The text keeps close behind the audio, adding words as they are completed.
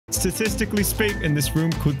Statistically speaking, this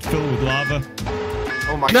room could fill with lava.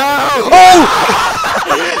 Oh my God.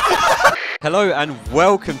 Oh! Hello and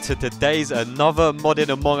welcome to today's another modded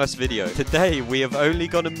Among Us video. Today we have only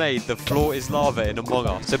gone and made the floor is lava in Among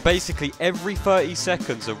Us. So basically every 30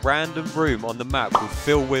 seconds a random room on the map will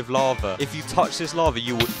fill with lava. If you touch this lava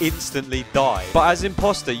you will instantly die. But as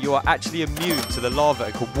imposter you are actually immune to the lava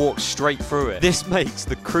and can walk straight through it. This makes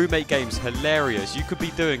the crewmate games hilarious. You could be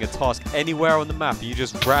doing a task anywhere on the map and you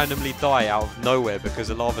just randomly die out of nowhere because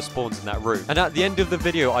the lava spawns in that room. And at the end of the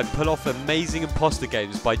video I pull off amazing imposter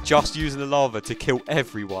games by just using the lava to kill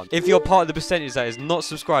everyone. If you're part of the percentage that is not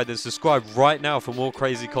subscribed, then subscribe right now for more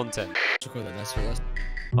crazy content.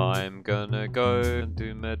 I'm gonna go and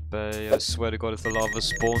do medbay. I swear to God, if the lava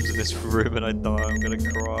spawns in this room and I die, I'm gonna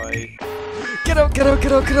cry. Get out, get out,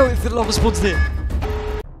 get out, get out if the lava spawns here.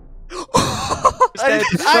 I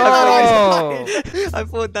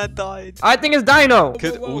thought that died. I think it's Dino.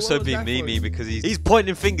 Could also be Mimi because he's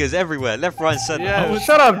pointing fingers everywhere, left, right, center. Yeah.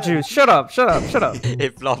 Shut up, Juice. Shut up. Shut up. Shut up.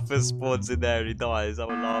 If lava spawns in there and he dies, I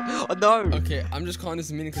will laugh. Oh no. Okay, I'm just calling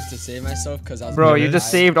this a meaning to save myself because I was. Bro, you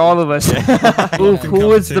just saved all of us. Oof, who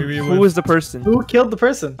was the person? Who killed the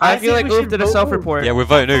person? I feel like Oof did a self-report. Yeah, we're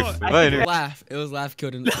voting Oof. We're voting Oof. Laugh. It was Laugh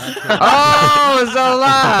killed him. Oh, it's a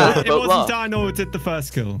laugh. It wasn't Dino who did the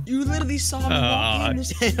first kill. You literally saw me walk in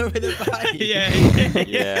this over the body.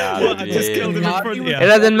 Yeah. Well, I just killed him in front of you. It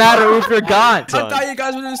doesn't matter if you're gone. I thought you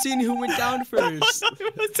guys would have seen who went down first.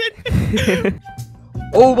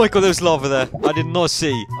 Oh my God, there's lava there. I did not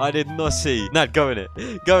see. I did not see. Nat, go in it.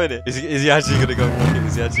 Go in it. Is he actually gonna go walk in?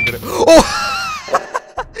 Is he actually gonna? Oh!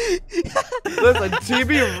 Listen,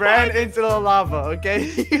 TB ran into the lava,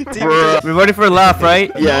 okay? We're voting for Laugh,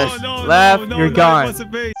 right? Yes. Laugh, you're gone. It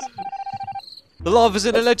wasn't me. The lava's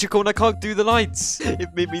in electrical and I can't do the lights. It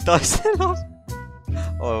made me die.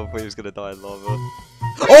 Oh, I thought he was gonna die in lava.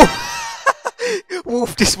 Oh!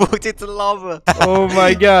 Wolf just walked into the lava. Oh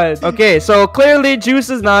my God. Okay, so clearly Juice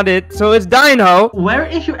is not it. So it's Dino. Where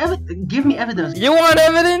is your evidence? Give me evidence. You want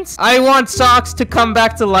evidence? I want Socks to come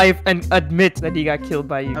back to life and admit that he got killed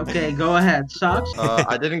by you. Okay, go ahead. Socks?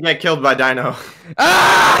 I didn't get killed by Dino.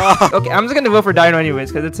 Ah! Okay, I'm just gonna vote for Dino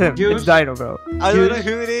anyways, because it's him. Juice? It's Dino, bro. I don't know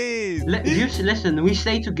who it is. Juice, listen, we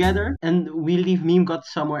stay together and we leave Meme God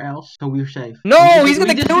somewhere else, so we're safe. No, he's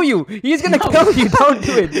gonna kill you. He's gonna kill you. Don't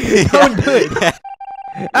do it. Don't do it.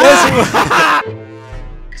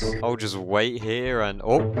 I'll just wait here and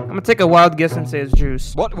I'm gonna take a wild guess and say it's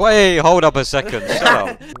Juice. What? Wait, hold up a second. Shut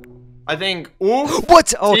up. I think Oof,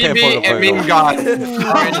 What? Okay, TB, and Meme God.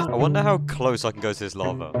 I wonder how close I can go to this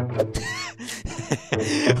lava.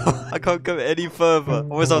 I can't go any further,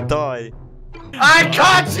 otherwise I'll die. I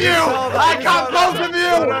caught you! I caught both of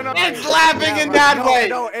you! It's laughing in that way!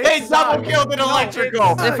 They double killed an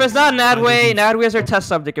electrical! If it's not Nadway, Nadway is our test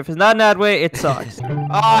subject. If it's not Nadway, it sucks.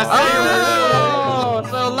 Oh,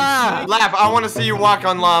 so Laugh. Laugh, I want to see you walk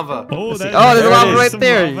on lava. Oh, there's lava right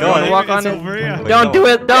there. You wanna walk on it? Don't do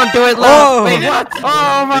it. Don't do it, Laugh. Wait, what?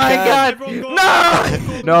 Oh my God. No!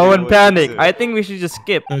 No one panic. I think we should just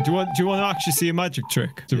skip. Do you want to actually see a magic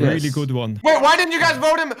trick? It's a really good one. Wait, why didn't you guys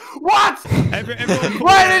vote him? What? Everyone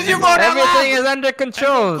Why did you vote him? Everything is under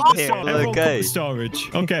control. Okay.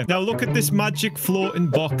 Storage. Okay, now look at this magic floating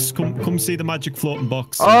box. Come see the magic floating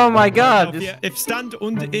box. Oh my God. If stand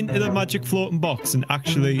into the magic floating box and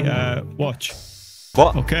actually watch.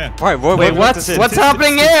 What? Okay. Right, wait, what's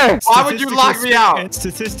happening here? Why would you lock me out?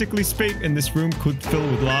 Statistically speaking, this room could fill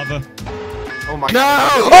with lava. Oh my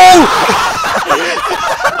God. God.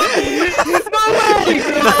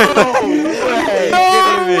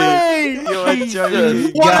 No way! You're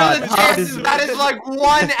joking. What are the chances? That is like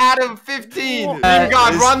 1 out of 15. Meme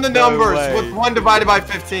God, run the numbers. What's 1 divided by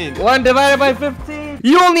 15? 1 divided by 15?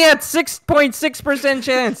 You only had 6.6%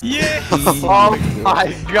 chance. Yeah. Oh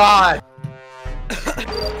my God.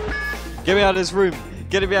 Get me out of this room.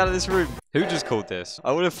 Get me out of this room. Who just called this?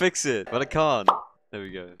 I want to fix it, but I can't. There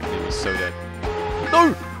we go. He's so dead.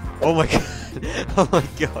 No! Oh my God. Oh my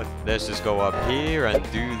God. Let's just go up here and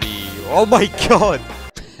do the... Oh my God.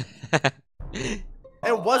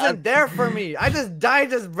 It wasn't there for me. I just died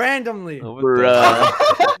just randomly.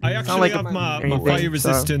 I actually have my fire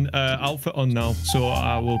resistant outfit on now, so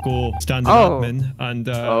I will go stand in admin and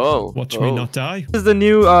watch me not die. This is the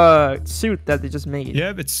new suit that they just made.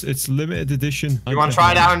 Yeah, it's limited edition. You want to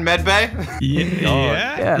try it out in medbay?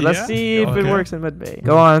 Yeah. Let's see if it works in medbay.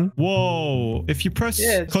 Go on. Whoa! If you press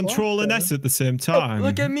Control and S at the same time,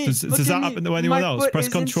 look at me. Does that happen to anyone else? Press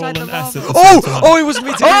Control and S at the same time. Oh! It was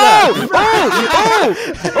me to do that. Oh!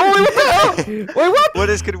 Wait, what the hell? Wait, what?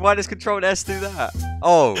 Why does Control and S do that?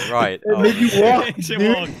 Oh, right. It made you walk. It makes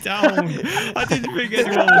you walk down. I didn't think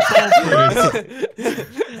anyone would fall for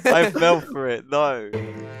it. I fell for it. No.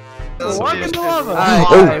 Walk in the lava.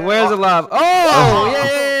 Alright, where's the lava? Oh,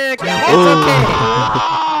 yeah. It's okay.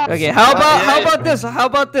 Okay, how about this? How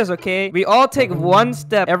about this? Okay, we all take one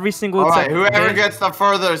step every single time. Alright, whoever gets the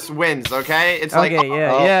furthest wins. Okay, it's like okay,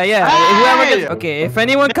 yeah. Whoever gets, okay, if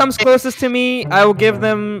anyone comes closest to me, I will give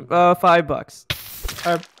them $5.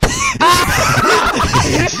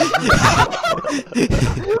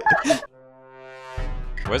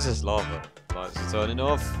 Where's this lava? Lights are turning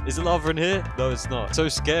off. Is the lava in here? No, it's not. It's so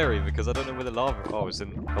scary because I don't know where the lava. Oh, it's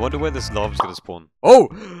in. I wonder where this lava's gonna spawn. Oh,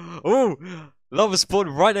 lava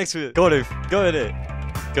spawned right next to it. Go on, Oof. Go in it.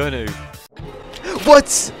 Go in it.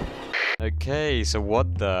 What? Okay, so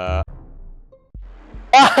what the?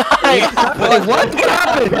 Wait, what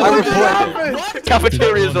happened? I reported it.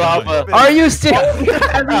 Cafeteria's lava. Are you serious?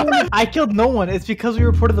 I killed no one. It's because we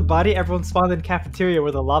reported the body. Everyone spawned in cafeteria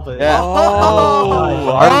where the lava is. Yeah.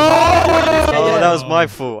 Oh, that was my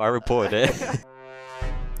fault. I reported it.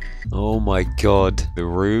 Oh my god. The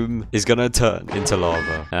room is gonna turn into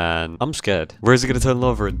lava. And I'm scared. Where is it gonna turn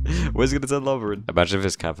lava in? Where's it gonna turn lava in? Imagine if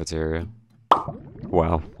it's cafeteria.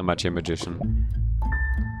 Wow. I'm actually a magician.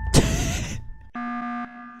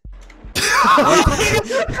 Did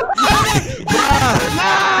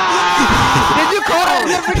you call it?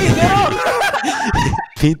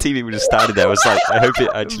 Me and TV were just standing there. I was like, I hope it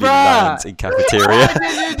actually lands in cafeteria. Why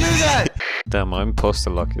did you do that? Damn, my imposter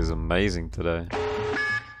luck is amazing today.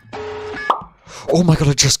 Oh my god,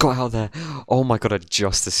 I just got out there. Oh my god, I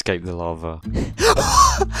just escaped the lava.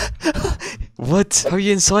 What? How are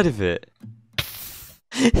you inside of it?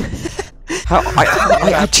 How?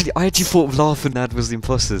 I actually thought Laugh and Nad was the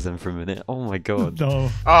imposters then for a minute. Oh my god. No.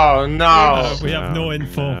 Oh no. We have no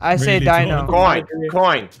info. I say Dino. Coin.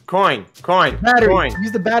 Battery. Coin.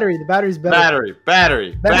 Use the battery. The battery's better.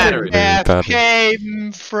 Battery. Death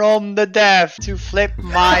came from the death to flip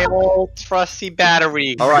my old trusty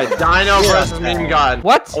battery. Alright, Dino versus Meme God.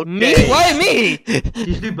 What? Okay. Me? Why me?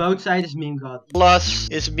 Just do both sides as Meme God. Plus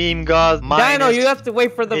is meme god. Dino, you have to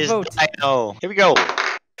wait for the vote. Dino. Here we go.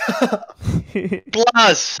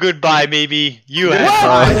 Plus, goodbye, maybe. You What?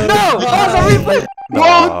 have. No! Pause the replay!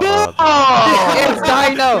 No. It's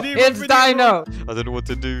Dino! It's Dino! I don't know what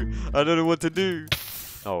to do. I don't know what to do.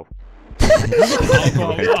 Oh.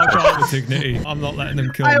 I'll go out with dignity. I'm not letting them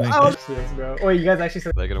kill me. Bro. Oh, you guys actually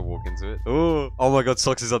said. They're gonna walk into it. Oh my god,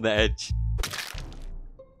 Socks is on the edge.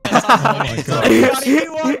 Oh my god. He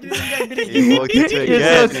walked into it You're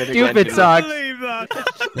again. so stupid, Socks. Believe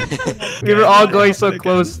that. We were all going so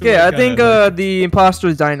close. Yeah, I think the imposter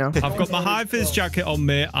is Dino. I've got my high vis jacket on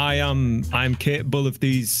me. I'm capable of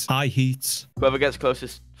these high heats. Whoever gets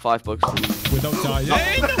closest, $5. Without dying.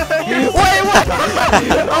 Wait, what?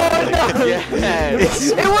 Oh no!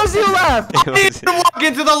 Yes. It was you, Laugh! I didn't walk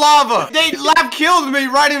into the lava. They Laugh killed me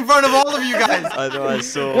right in front of all of you guys. I know, I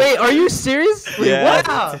saw. Wait, are you serious? Wait, Yeah. what?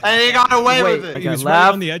 And they got away Wait, with it. He was Laugh.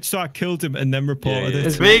 right on the edge, so I killed him and then reported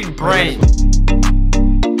it. Big brain.